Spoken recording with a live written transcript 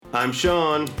I'm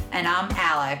Sean. And I'm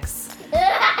Alex.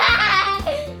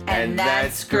 And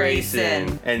that's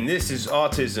Grayson. And this is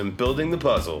Autism Building the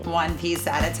Puzzle. One piece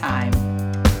at a time.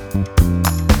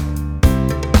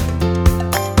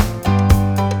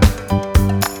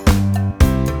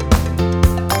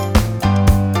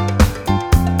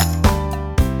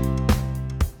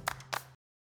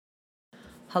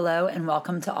 Hello and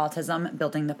welcome to Autism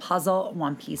Building the Puzzle,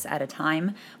 one piece at a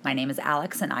time. My name is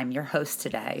Alex and I'm your host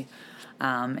today.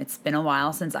 It's been a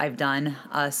while since I've done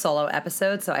a solo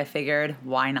episode, so I figured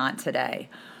why not today?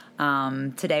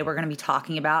 Today we're going to be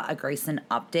talking about a Grayson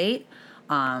update.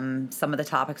 Some of the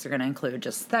topics are going to include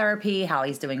just therapy, how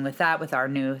he's doing with that with our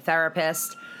new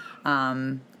therapist,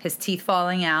 his teeth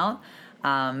falling out,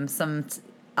 some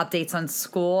updates on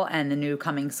school and the new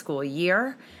coming school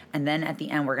year. And then at the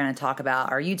end, we're going to talk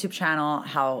about our YouTube channel,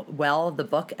 how well the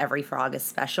book Every Frog is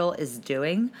Special is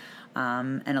doing,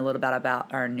 and a little bit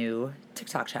about our new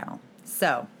TikTok channel.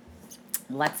 So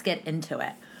let's get into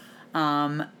it.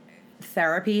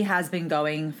 Therapy has been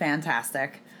going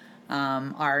fantastic.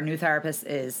 Our new therapist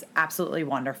is absolutely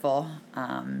wonderful.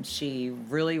 She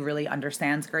really, really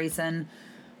understands Grayson.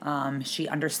 She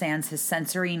understands his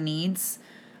sensory needs.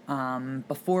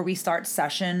 Before we start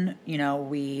session,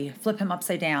 we flip him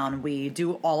upside down. We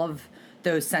do all of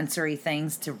those sensory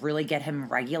things to really get him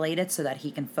regulated so that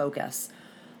he can focus.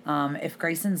 If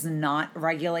Grayson's not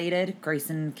regulated,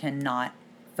 Grayson cannot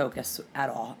focus at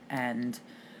all. And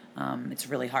it's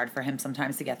really hard for him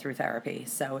sometimes to get through therapy.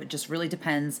 So it just really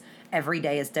depends. Every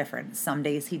day is different. Some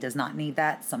days he does not need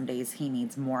that. Some days he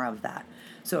needs more of that.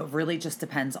 So it really just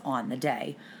depends on the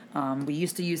day. We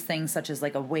used to use things such as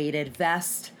like a weighted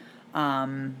vest.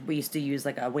 We used to use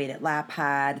like a weighted lap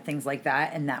pad, things like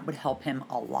that, and that would help him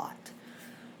a lot.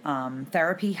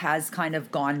 Therapy has kind of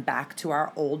gone back to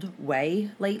our old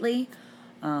way lately.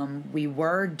 We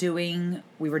were doing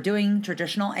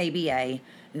traditional ABA,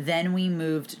 then we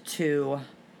moved to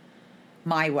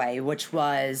My Way, which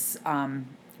was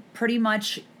pretty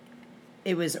much,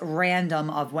 it was random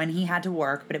of when he had to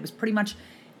work, but it was pretty much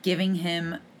giving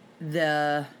him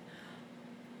the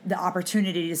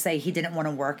opportunity to say he didn't want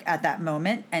to work at that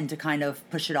moment and to kind of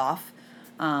push it off.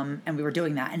 And we were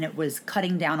doing that, and it was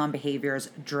cutting down on behaviors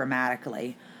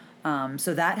dramatically.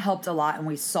 So that helped a lot, and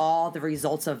we saw the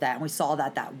results of that, and we saw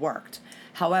that worked.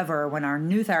 However, when our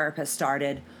new therapist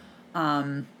started,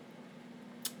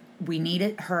 we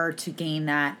needed her to gain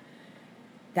that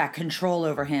control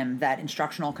over him, that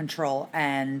instructional control,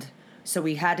 and so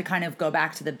we had to kind of go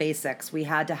back to the basics. We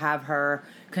had to have her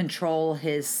control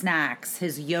his snacks,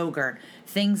 his yogurt,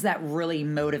 things that really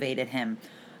motivated him.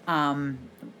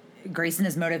 Grayson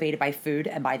is motivated by food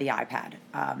and by the iPad.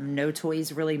 No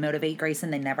toys really motivate Grayson.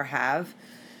 They never have.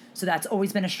 So that's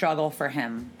always been a struggle for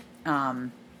him.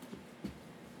 1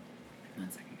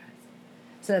 second, guys.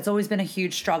 So that's always been a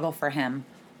huge struggle for him.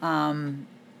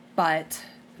 But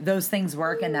those things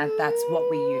work, and that's what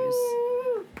we use.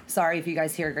 Sorry if you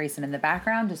guys hear Grayson in the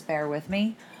background. Just bear with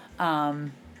me.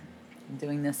 I'm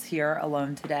doing this here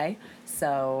alone today.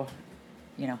 So,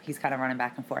 he's kind of running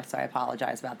back and forth. So I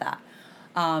apologize about that.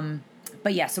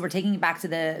 But yeah, so we're taking it back to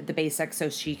the basics so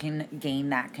she can gain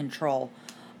that control.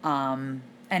 And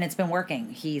it's been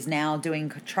working. He's now doing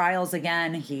trials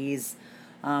again.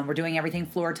 We're doing everything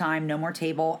floor time, no more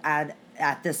table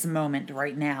at this moment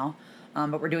right now.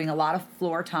 But we're doing a lot of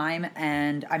floor time,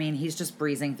 and he's just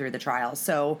breezing through the trials.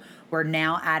 So we're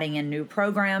now adding in new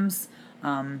programs.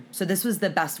 So this was the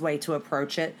best way to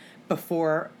approach it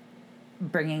before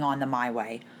bringing on the My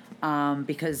Way.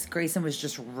 Because Grayson was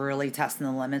just really testing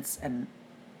the limits, and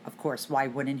of course, why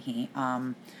wouldn't he?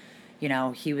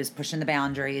 He was pushing the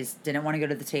boundaries, didn't want to go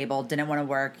to the table, didn't want to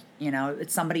work.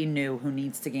 It's somebody new who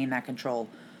needs to gain that control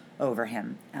over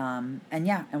him. And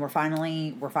we're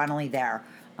finally there.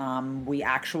 We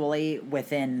actually,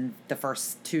 within the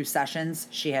first 2 sessions,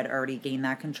 she had already gained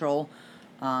that control.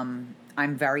 I'm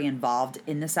very involved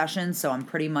in the session, so I'm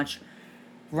pretty much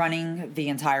running the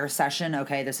entire session.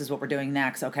 Okay, this is what we're doing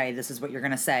next. Okay, this is what you're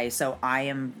going to say. So I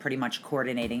am pretty much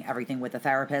coordinating everything with the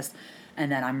therapist, and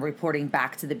then I'm reporting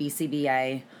back to the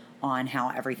BCBA on how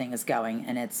everything is going,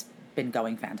 and it's been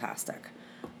going fantastic.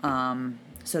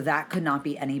 So that could not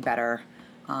be any better.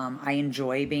 I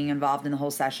enjoy being involved in the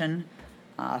whole session.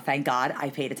 Thank God I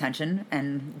paid attention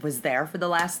and was there for the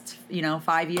last,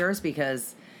 5 years,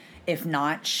 because if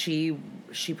not, she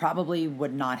probably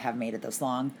would not have made it this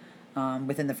long.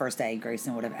 Within the first day,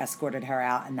 Grayson would have escorted her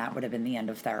out, and that would have been the end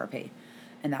of therapy.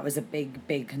 And that was a big,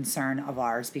 big concern of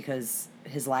ours, because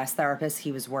his last therapist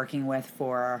he was working with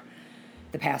for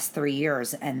the past 3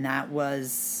 years, and that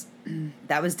was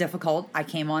that was difficult. I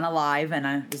came on alive and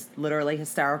I was literally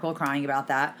hysterical crying about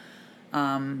that.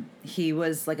 He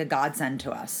was like a godsend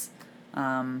to us.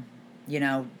 You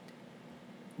know,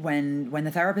 when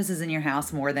the therapist is in your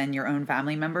house more than your own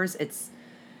family members,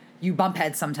 you bump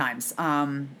heads sometimes.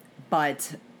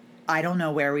 But I don't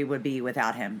know where we would be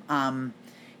without him.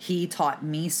 He taught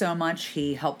me so much.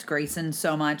 He helped Grayson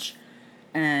so much.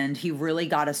 And he really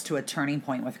got us to a turning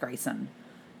point with Grayson.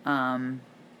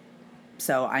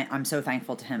 So I'm so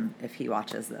thankful to him if he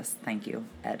watches this. Thank you,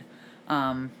 Ed.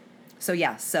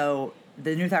 So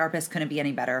the new therapist couldn't be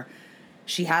any better.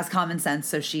 She has common sense,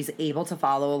 so she's able to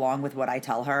follow along with what I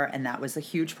tell her, and that was a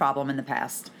huge problem in the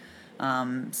past.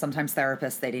 Sometimes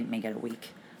therapists, they didn't make it a week.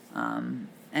 And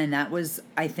that was,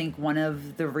 I think, one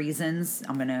of the reasons,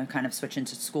 I'm going to kind of switch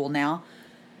into school now,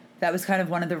 that was kind of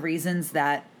one of the reasons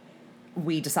that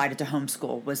we decided to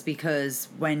homeschool, was because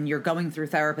when you're going through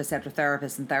therapist after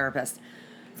therapist and therapist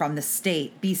from the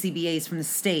state, BCBAs from the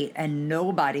state, and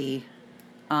nobody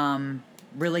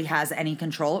really has any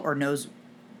control or knows,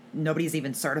 nobody's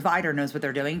even certified or knows what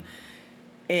they're doing,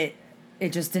 it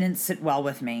just didn't sit well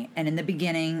with me. And in the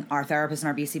beginning, our therapist and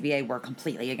our BCBA were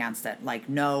completely against it. Like,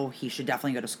 no, he should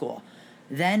definitely go to school.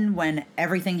 Then when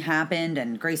everything happened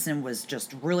and Grayson was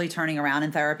just really turning around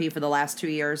in therapy for the last 2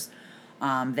 years,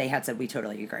 they had said, we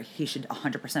totally agree. He should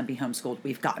 100% be homeschooled.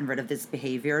 We've gotten rid of his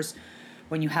behaviors.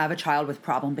 When you have a child with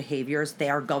problem behaviors, they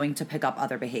are going to pick up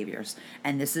other behaviors.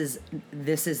 And this is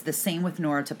the same with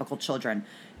neurotypical children.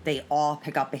 They all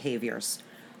pick up behaviors.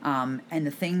 And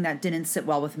the thing that didn't sit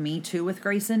well with me too with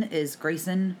Grayson is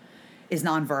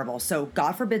nonverbal. So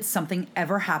God forbid something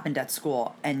ever happened at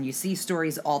school, and you see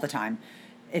stories all the time.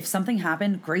 If something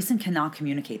happened, Grayson cannot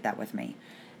communicate that with me.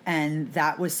 And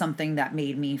that was something that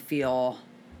made me feel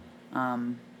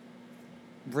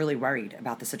really worried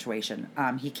about the situation.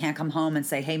 He can't come home and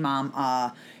say, hey, Mom,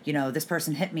 this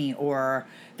person hit me, or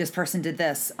this person did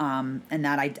this. And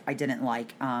that I didn't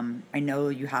like. I know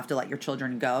you have to let your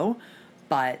children go,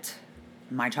 but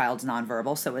my child's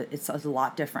nonverbal, so it's a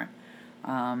lot different.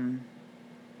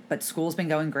 But school's been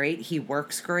going great. He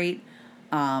works great.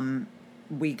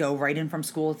 We go right in from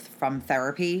school from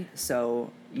therapy,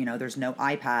 so there's no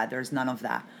iPad, there's none of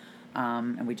that.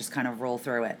 And we just kind of roll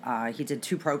through it. He did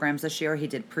 2 programs this year. He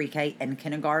did pre-K and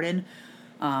kindergarten.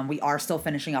 We are still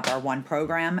finishing up our 1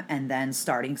 program, and then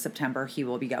starting September, he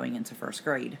will be going into 1st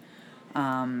grade.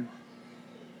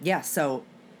 So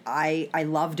I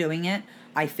love doing it.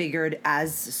 I figured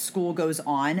as school goes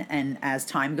on and as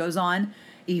time goes on,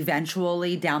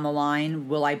 eventually down the line,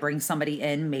 will I bring somebody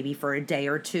in maybe for a day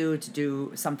or 2 to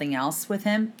do something else with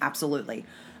him? Absolutely.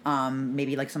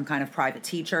 Maybe like some kind of private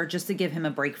teacher, just to give him a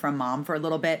break from Mom for a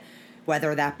little bit,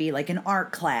 whether that be like an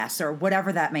art class or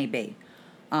whatever that may be.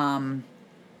 And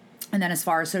then as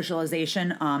far as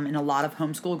socialization, in a lot of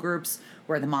homeschool groups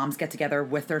where the moms get together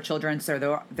with their children,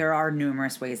 so there are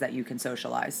numerous ways that you can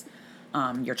socialize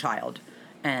your child.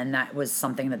 And that was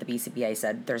something that the BCBA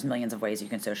said, there's millions of ways you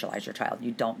can socialize your child.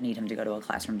 You don't need him to go to a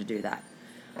classroom to do that.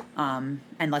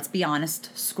 And let's be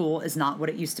honest, school is not what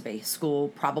it used to be. School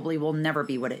probably will never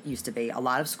be what it used to be. A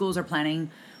lot of schools are planning,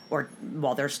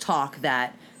 there's talk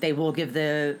that they will give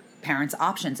the parents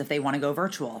options if they want to go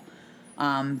virtual.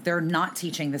 They're not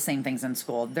teaching the same things in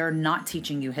school. They're not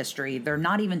teaching you history. They're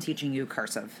not even teaching you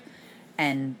cursive.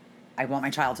 And I want my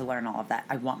child to learn all of that.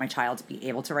 I want my child to be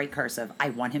able to write cursive. I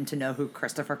want him to know who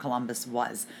Christopher Columbus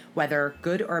was. Whether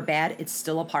good or bad, it's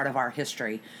still a part of our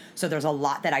history. So there's a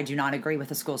lot that I do not agree with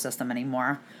the school system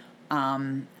anymore.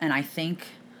 And I think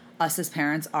us as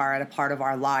parents are at a part of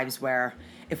our lives where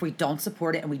if we don't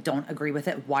support it and we don't agree with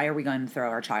it, why are we going to throw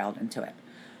our child into it?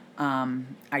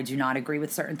 I do not agree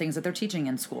with certain things that they're teaching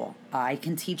in school. I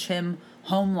can teach him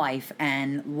home life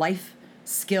and life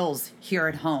skills here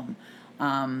at home.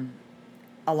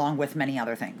 Along with many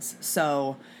other things.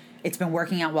 So it's been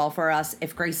working out well for us.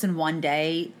 If Grayson one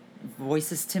day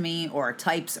voices to me or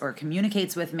types or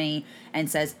communicates with me and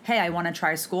says, hey, I want to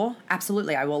try school,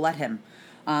 absolutely, I will let him.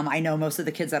 I know most of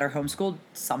the kids that are homeschooled,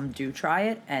 some do try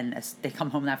it, and they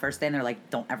come home that first day and they're like,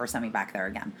 don't ever send me back there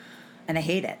again. And they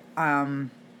hate it.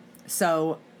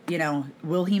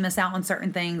 Will he miss out on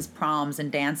certain things, proms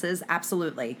and dances?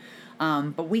 Absolutely.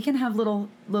 But we can have little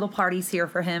parties here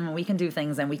for him, and we can do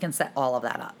things, and we can set all of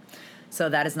that up. So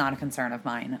that is not a concern of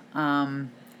mine.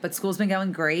 But school's been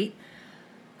going great.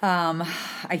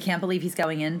 I can't believe he's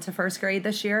going into 1st grade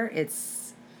this year.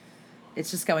 It's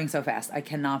just going so fast. I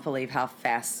cannot believe how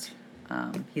fast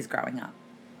he's growing up.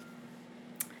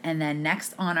 And then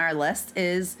next on our list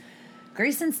is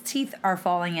Grayson's teeth are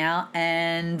falling out,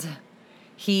 and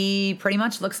he pretty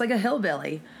much looks like a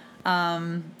hillbilly.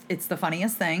 It's the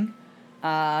funniest thing.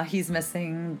 He's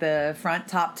missing the front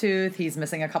top tooth. He's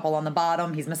missing a couple on the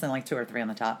bottom. He's missing like 2 or 3 on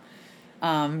the top.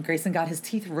 Grayson got his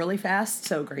teeth really fast,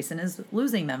 so Grayson is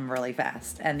losing them really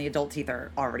fast. And the adult teeth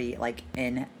are already like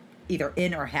either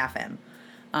in or half in.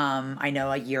 I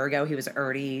know a year ago he was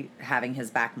already having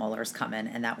his back molars come in,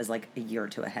 and that was like a year or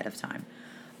 2 ahead of time.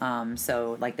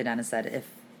 So like the dentist said, if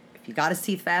he got his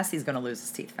teeth fast, he's going to lose his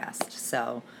teeth fast.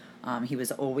 So he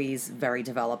was always very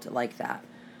developed like that.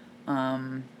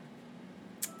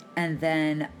 And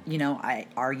then,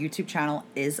 our YouTube channel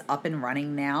is up and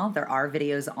running now. There are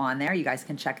videos on there. You guys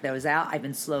can check those out. I've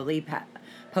been slowly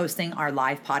posting our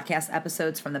live podcast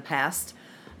episodes from the past.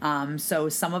 So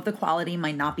some of the quality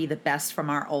might not be the best from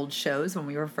our old shows when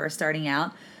we were first starting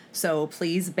out. So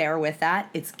please bear with that.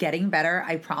 It's getting better.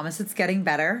 I promise it's getting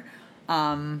better.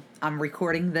 I'm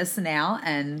recording this now,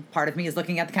 and part of me is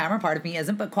looking at the camera, part of me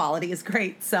isn't, but quality is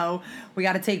great. So we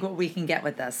got to take what we can get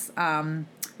with this.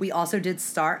 We also did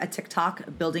start a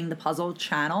TikTok Building the Puzzle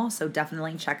channel, so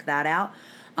definitely check that out.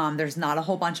 There's not a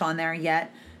whole bunch on there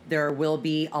yet. There will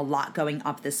be a lot going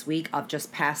up this week of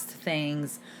just past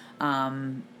things,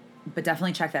 but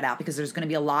definitely check that out because there's going to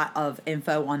be a lot of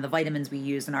info on the vitamins we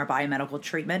use in our biomedical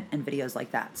treatment and videos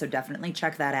like that. So definitely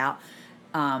check that out.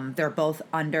 They're both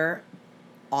under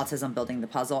Autism Building the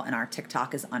Puzzle, and our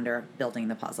TikTok is under Building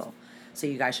the Puzzle. So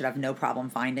you guys should have no problem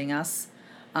finding us.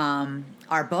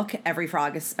 Our book, Every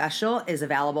Frog is Special, is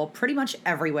available pretty much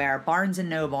everywhere. Barnes &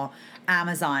 Noble,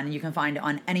 Amazon. You can find it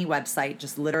on any website.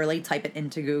 Just literally type it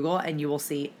into Google and you will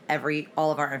see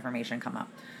all of our information come up.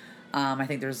 I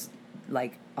think there's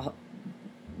like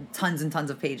tons and tons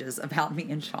of pages about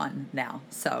me and Sean now.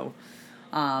 So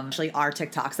actually our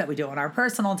TikToks that we do on our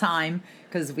personal time,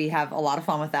 because we have a lot of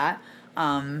fun with that.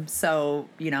 So,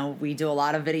 we do a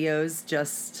lot of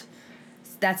videos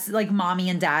that's like mommy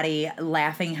and daddy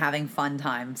laughing, having fun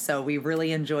time. So we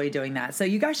really enjoy doing that. So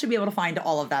you guys should be able to find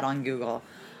all of that on Google.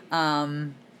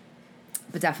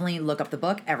 But definitely look up the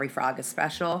book, Every Frog is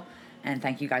Special. And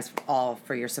thank you guys all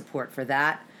for your support for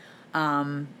that.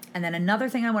 And then another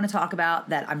thing I want to talk about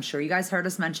that I'm sure you guys heard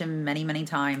us mention many, many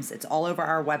times. It's all over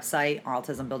our website,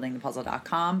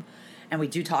 autismbuildingthepuzzle.com. And we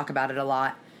do talk about it a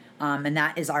lot. And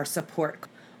that is our support.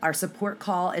 Our support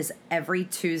call is every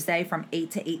Tuesday from 8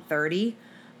 to 8:30.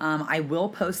 I will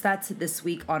post that this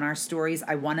week on our stories.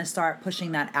 I want to start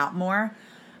pushing that out more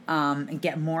and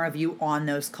get more of you on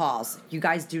those calls. You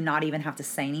guys do not even have to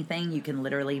say anything. You can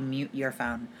literally mute your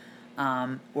phone.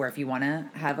 Or if you want to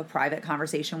have a private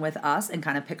conversation with us and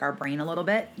kind of pick our brain a little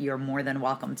bit, you're more than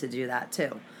welcome to do that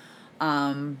too.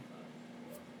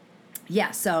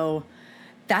 So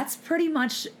that's pretty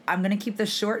much, I'm going to keep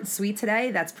this short and sweet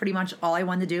today. That's pretty much all I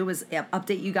wanted to do was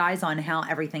update you guys on how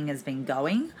everything has been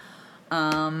going.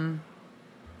 I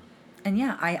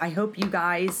hope you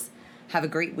guys have a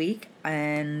great week,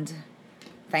 and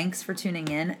thanks for tuning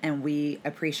in, and we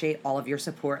appreciate all of your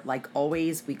support. Like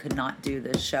always, we could not do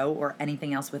this show or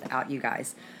anything else without you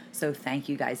guys. So thank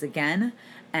you guys again,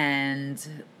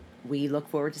 and we look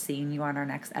forward to seeing you on our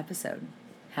next episode.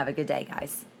 Have a good day,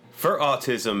 guys. For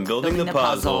Autism Building the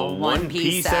Puzzle, one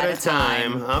piece at a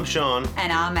time, I'm Sean.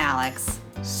 And I'm Alex.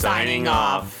 Signing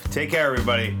off. Take care,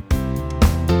 everybody.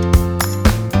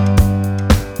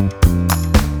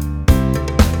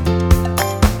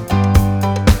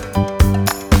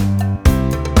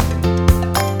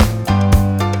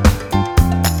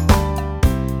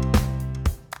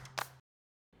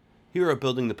 Here at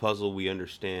Building the Puzzle, we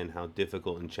understand how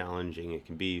difficult and challenging it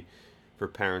can be for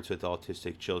parents with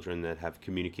autistic children that have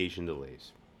communication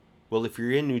delays. Well, if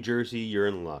you're in New Jersey, you're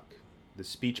in luck. The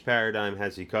Speech Paradigm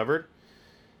has you covered.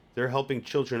 They're helping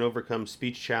children overcome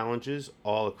speech challenges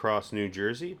all across New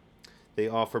Jersey. They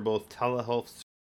offer both telehealth